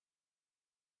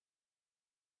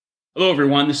Hello,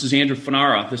 everyone. This is Andrew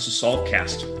Fanara. This is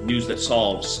Solvecast, news that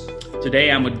solves.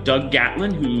 Today, I'm with Doug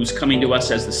Gatlin, who's coming to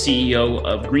us as the CEO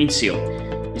of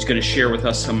GreenSeal. He's going to share with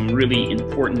us some really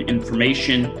important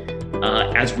information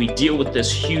as we deal with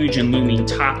this huge and looming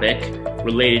topic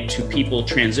related to people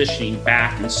transitioning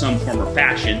back in some form or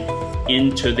fashion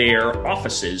into their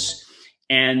offices.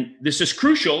 And this is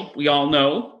crucial, we all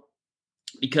know,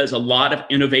 because a lot of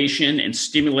innovation and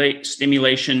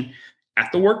stimulation at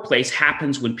the workplace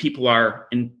happens when people are,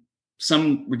 in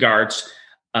some regards,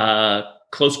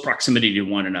 close proximity to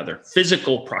one another,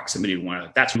 physical proximity to one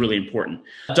another. That's really important.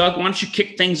 Doug, why don't you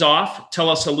kick things off? Tell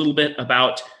us a little bit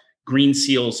about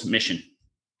GreenSeal's mission.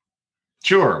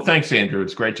 Sure. Thanks, Andrew.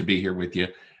 It's great to be here with you.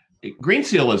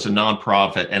 GreenSeal is a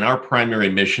nonprofit, and our primary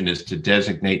mission is to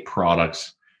designate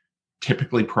products,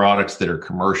 typically products that are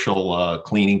commercial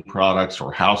cleaning products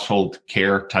or household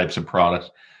care types of products.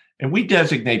 And we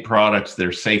designate products that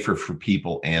are safer for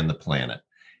people and the planet.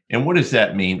 And what does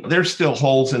that mean? There's still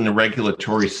holes in the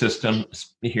regulatory system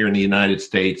here in the United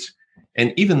States.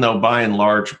 And even though by and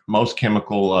large, most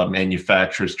chemical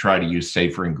manufacturers try to use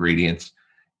safer ingredients,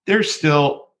 there's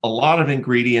still a lot of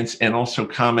ingredients and also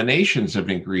combinations of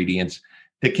ingredients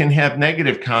that can have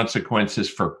negative consequences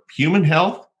for human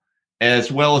health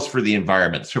as well as for the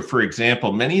environment. So for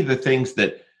example, many of the things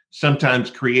that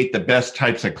sometimes create the best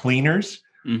types of cleaners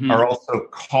are also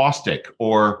caustic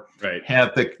or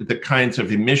have the kinds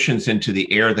of emissions into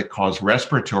the air that cause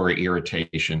respiratory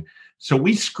irritation. So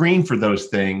we screen for those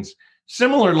things.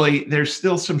 Similarly, there's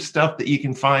still some stuff that you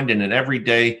can find in an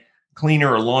everyday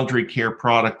cleaner or laundry care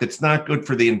product that's not good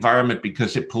for the environment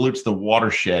because it pollutes the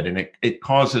watershed and it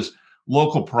causes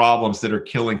local problems that are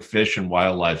killing fish and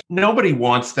wildlife. Nobody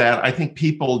wants that. I think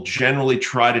people generally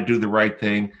try to do the right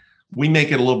thing. We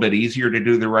make it a little bit easier to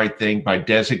do the right thing by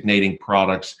designating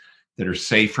products that are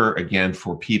safer, again,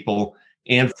 for people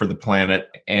and for the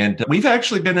planet. And we've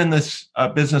actually been in this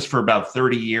business for about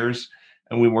 30 years,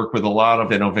 and we work with a lot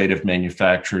of innovative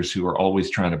manufacturers who are always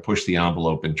trying to push the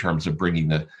envelope in terms of bringing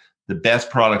the best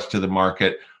products to the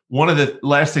market. One of the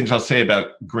last things I'll say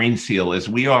about GreenSeal is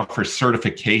we offer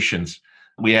certifications.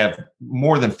 We have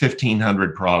more than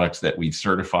 1,500 products that we've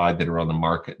certified that are on the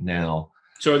market now.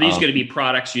 So are these going to be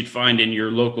products you'd find in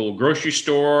your local grocery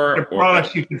store?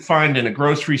 Products you can find in a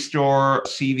grocery store,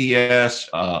 CVS,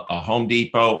 a Home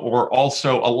Depot, or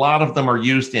also a lot of them are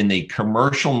used in the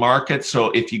commercial market.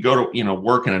 So if you go to,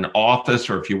 work in an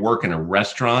office or if you work in a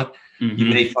restaurant, you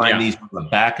may find these on the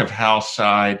back of house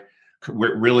side.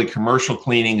 Really, commercial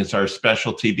cleaning is our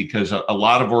specialty because a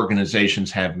lot of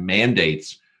organizations have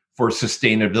mandates for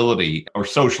sustainability or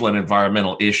social and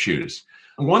environmental issues.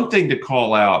 One thing to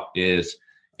call out is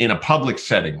in a public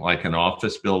setting, like an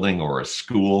office building or a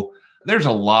school, there's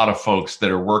a lot of folks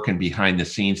that are working behind the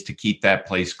scenes to keep that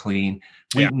place clean.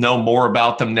 We know more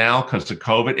about them now because of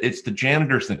COVID. It's the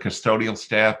janitors and custodial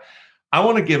staff. I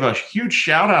want to give a huge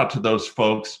shout out to those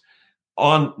folks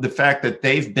on the fact that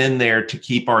they've been there to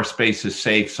keep our spaces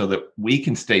safe so that we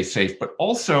can stay safe. But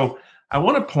also, I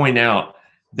want to point out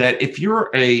that if you're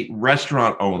a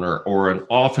restaurant owner or an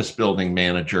office building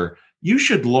manager, you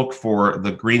should look for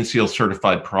the GreenSeal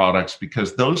certified products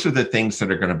because those are the things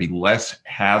that are going to be less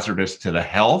hazardous to the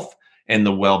health and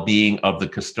the well-being of the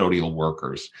custodial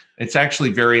workers. It's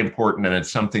actually very important, and it's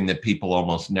something that people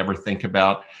almost never think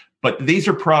about. But these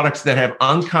are products that have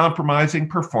uncompromising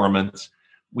performance.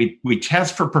 We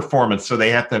test for performance, so they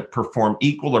have to perform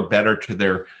equal or better to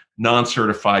their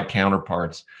non-certified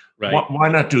counterparts. Right. Why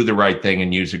not do the right thing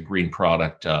and use a green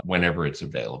product whenever it's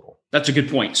available? That's a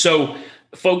good point. So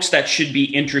folks that should be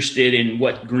interested in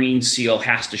what GreenSeal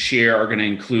has to share are going to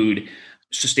include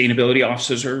sustainability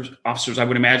officers, I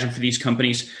would imagine, for these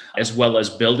companies, as well as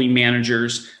building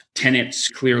managers, tenants,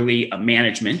 clearly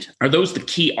management. Are those the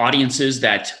key audiences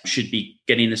that should be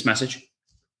getting this message?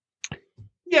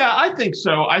 Yeah, I think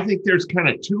so. I think there's kind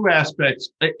of two aspects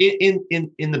in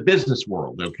the business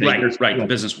world. Okay, right. The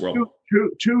business world.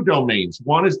 Two domains.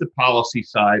 One is the policy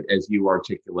side, as you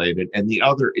articulated, and the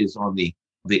other is on the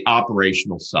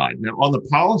operational side. Now, on the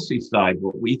policy side,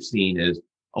 what we've seen is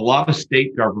a lot of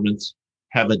state governments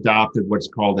have adopted what's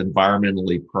called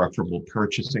environmentally preferable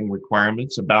purchasing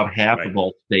requirements. About half of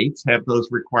all states have those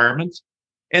requirements.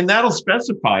 And that'll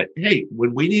specify, hey,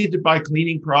 when we need to buy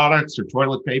cleaning products or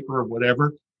toilet paper or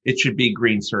whatever, it should be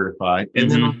green certified.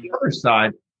 And then on the other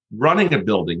side, running a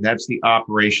building, that's the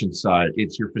operation side.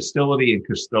 It's your facility and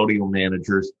custodial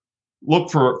managers. Look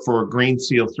for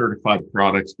GreenSeal certified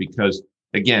products because,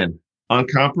 again,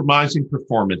 uncompromising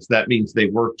performance, that means they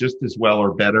work just as well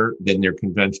or better than their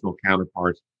conventional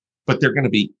counterparts, but they're going to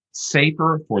be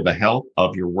safer for the health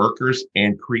of your workers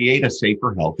and create a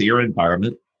safer, healthier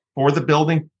environment for the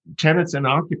building tenants and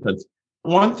occupants.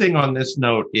 One thing on this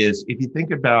note is if you think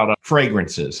about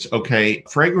fragrances, okay,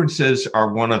 fragrances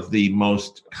are one of the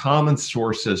most common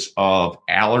sources of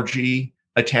allergy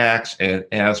attacks and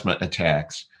asthma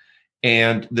attacks.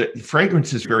 And the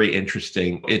fragrance is very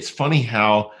interesting. It's funny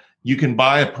how you can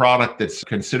buy a product that's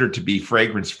considered to be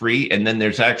fragrance free, and then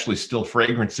there's actually still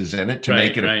fragrances in it to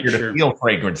make it appear to feel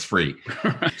fragrance free.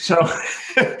 So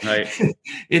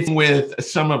it's with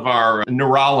some of our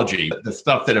neurology, the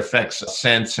stuff that affects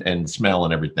sense and smell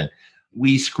and everything.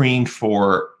 We screen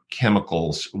for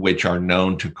chemicals which are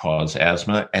known to cause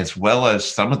asthma, as well as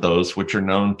some of those which are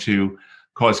known to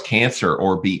cause cancer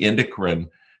or be endocrine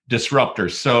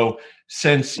disruptors. So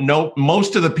since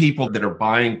most of the people that are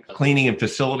buying cleaning and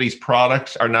facilities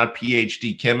products are not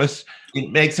PhD chemists,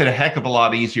 it makes it a heck of a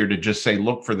lot easier to just say,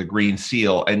 look for the green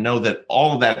seal and know that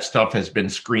all of that stuff has been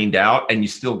screened out and you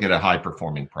still get a high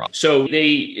performing product. So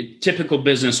typical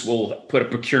business will put a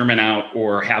procurement out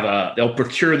or they'll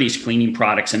procure these cleaning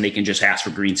products and they can just ask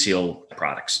for green seal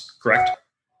products, correct?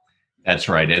 That's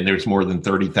right. And there's more than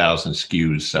 30,000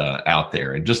 SKUs out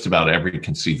there in just about every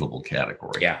conceivable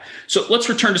category. Yeah. So let's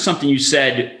return to something you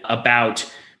said about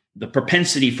the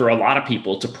propensity for a lot of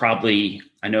people to probably,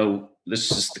 I know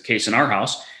this is the case in our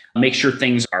house, make sure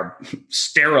things are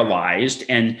sterilized.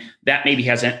 And that maybe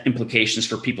has implications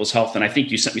for people's health. And I think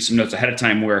you sent me some notes ahead of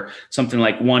time where something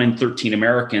like 1 in 13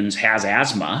 Americans has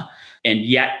asthma. And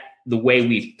yet the way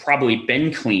we've probably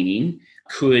been cleaning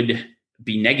could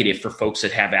be negative for folks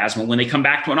that have asthma when they come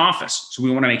back to an office. So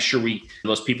we want to make sure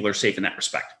those people are safe in that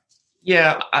respect.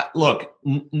 Yeah, look,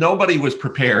 nobody was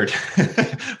prepared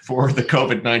for the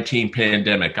COVID-19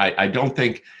 pandemic. I don't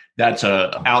think that's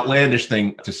an outlandish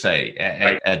thing to say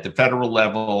at the federal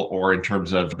level or in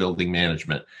terms of building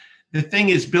management. The thing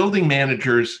is, building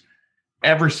managers,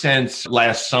 ever since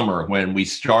last summer when we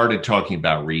started talking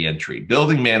about reentry,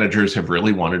 building managers have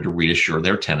really wanted to reassure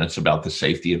their tenants about the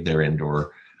safety of their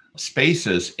indoor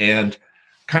spaces. And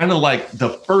kind of like the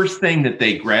first thing that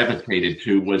they gravitated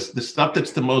to was the stuff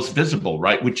that's the most visible,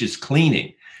 right? Which is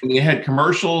cleaning. And you had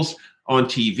commercials on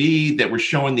TV that were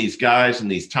showing these guys in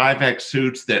these Tyvek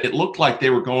suits that it looked like they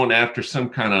were going after some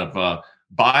kind of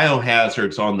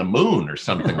biohazards on the moon or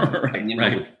something.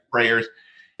 With sprayers.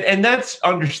 And that's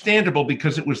understandable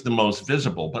because it was the most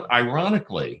visible. But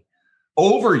ironically,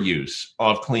 overuse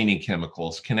of cleaning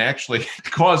chemicals can actually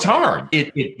cause harm.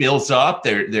 It builds up,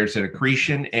 there's an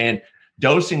accretion, and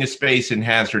dosing a space in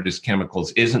hazardous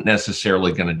chemicals isn't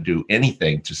necessarily going to do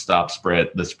anything to stop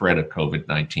the spread of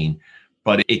COVID-19,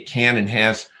 but it can and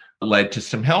has led to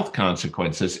some health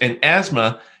consequences. And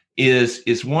asthma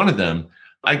is one of them.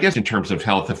 I guess in terms of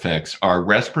health effects are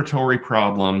respiratory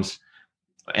problems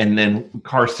and then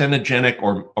carcinogenic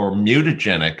or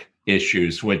mutagenic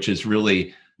issues, which is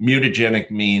really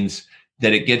mutagenic means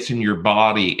that it gets in your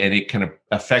body and it can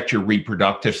affect your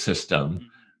reproductive system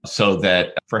so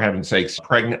that, for heaven's sakes,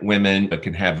 pregnant women, it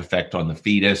can have effect on the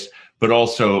fetus, but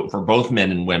also for both men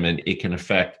and women, it can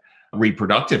affect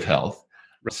reproductive health.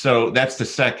 So that's the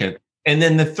second. And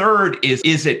then the third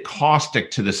is it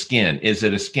caustic to the skin? Is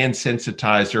it a skin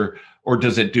sensitizer or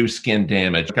does it do skin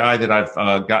damage? A guy that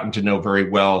I've gotten to know very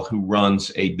well who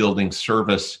runs a building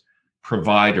service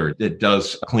provider that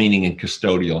does cleaning and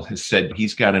custodial has said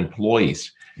he's got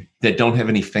employees that don't have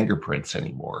any fingerprints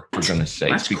anymore, for goodness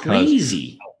sakes. That's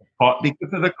crazy.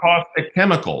 Because of the caustic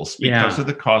chemicals, of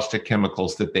the caustic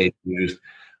chemicals that they've used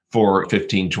for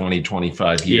 15, 20,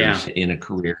 25 years in a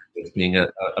career as being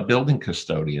a building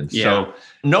custodian. So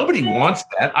nobody wants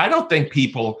that. I don't think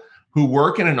people who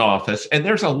work in an office, and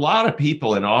there's a lot of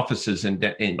people in offices in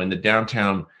the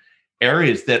downtown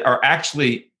areas that are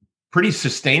actually pretty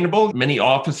sustainable. Many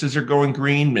offices are going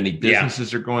green. Many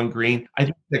businesses are going green. I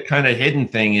think the kind of hidden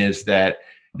thing is that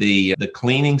the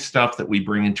cleaning stuff that we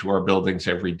bring into our buildings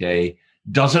every day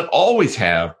doesn't always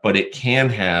have, but it can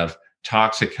have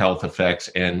toxic health effects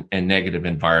and negative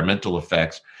environmental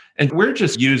effects. And we're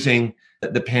just using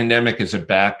the pandemic as a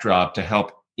backdrop to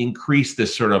help increase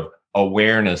this sort of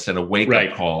awareness and a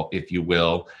wake-up call, if you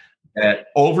will, that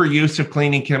overuse of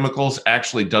cleaning chemicals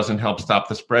actually doesn't help stop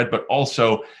the spread, but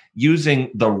also using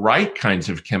the right kinds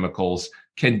of chemicals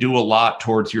can do a lot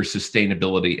towards your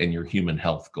sustainability and your human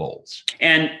health goals.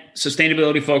 And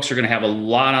sustainability folks are going to have a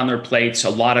lot on their plates, a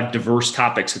lot of diverse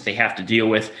topics that they have to deal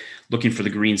with. Looking for the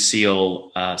green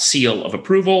seal of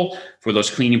approval for those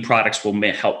cleaning products will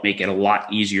help make it a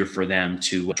lot easier for them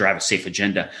to drive a safe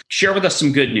agenda. Share with us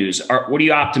some good news. What are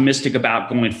you optimistic about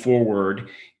going forward?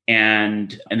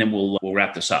 And then we'll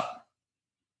wrap this up.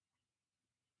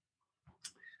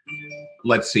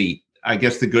 Let's see. I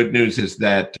guess the good news is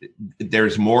that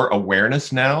there's more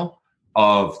awareness now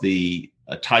of the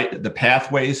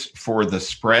pathways for the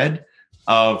spread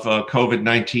of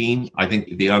COVID-19. I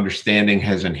think the understanding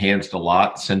has enhanced a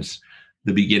lot since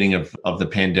the beginning of the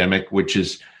pandemic, which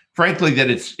is frankly that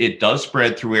it does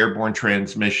spread through airborne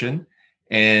transmission,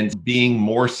 and being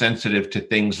more sensitive to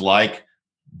things like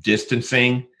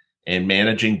distancing and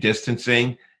managing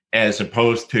distancing as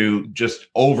opposed to just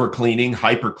over cleaning,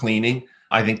 hyper cleaning.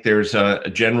 I think there's a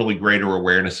generally greater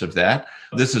awareness of that.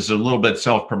 This is a little bit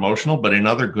self-promotional, but in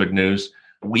other good news,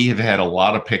 we have had a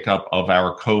lot of pickup of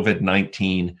our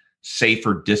COVID-19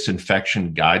 safer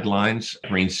disinfection guidelines,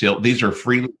 Green Seal. These are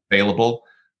freely available.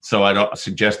 So I don't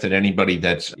suggest that anybody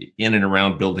that's in and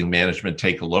around building management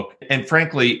take a look. And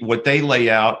frankly, what they lay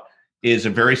out is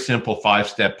a very simple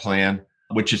 5-step plan,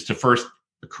 which is to first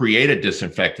create a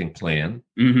disinfecting plan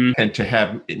and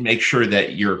to make sure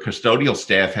that your custodial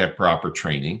staff have proper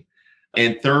training.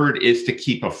 And third is to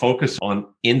keep a focus on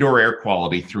indoor air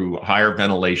quality through higher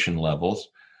ventilation levels,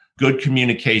 good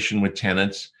communication with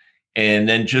tenants, and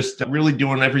then just really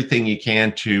doing everything you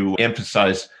can to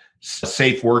emphasize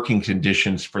safe working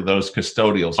conditions for those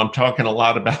custodials. I'm talking a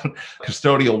lot about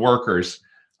custodial workers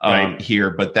here,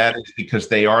 but that is because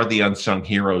they are the unsung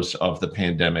heroes of the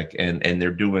pandemic, and they're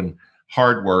doing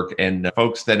hard work, and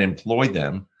folks that employ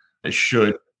them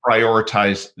should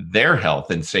prioritize their health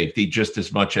and safety just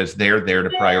as much as they're there to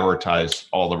prioritize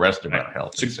all the rest of our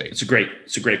health and safety. It's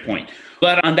a great point.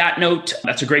 But on that note,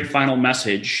 that's a great final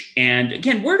message. And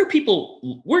again, where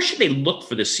should they look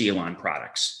for the Seal-On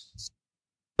products?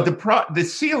 The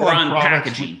Seal-On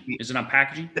packaging. Is it on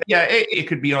packaging? Yeah, it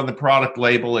could be on the product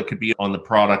label. It could be on the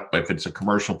product. If it's a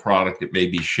commercial product, it may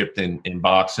be shipped in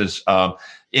boxes.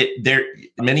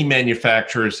 Many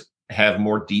manufacturers have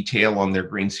more detail on their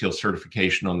Green Seal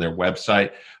certification on their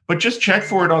website, but just check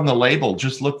for it on the label.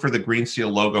 Just look for the Green Seal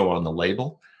logo on the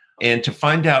label. And to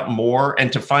find out more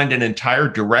and to find an entire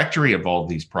directory of all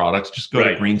these products, just go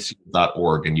to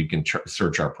greenseal.org and you can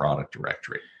search our product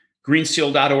directory.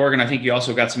 Greenseal.org, and I think you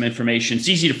also got some information. It's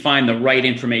easy to find the right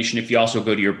information if you also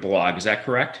go to your blog. Is that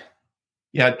correct?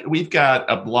 Yeah, we've got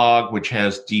a blog which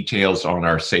has details on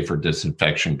our safer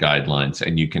disinfection guidelines,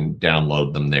 and you can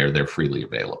download them there. They're freely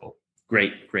available.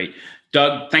 Great.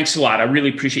 Doug, thanks a lot. I really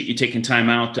appreciate you taking time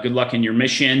out. Good luck in your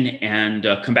mission, and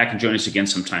come back and join us again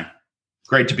sometime.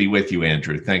 Great to be with you,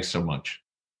 Andrew. Thanks so much.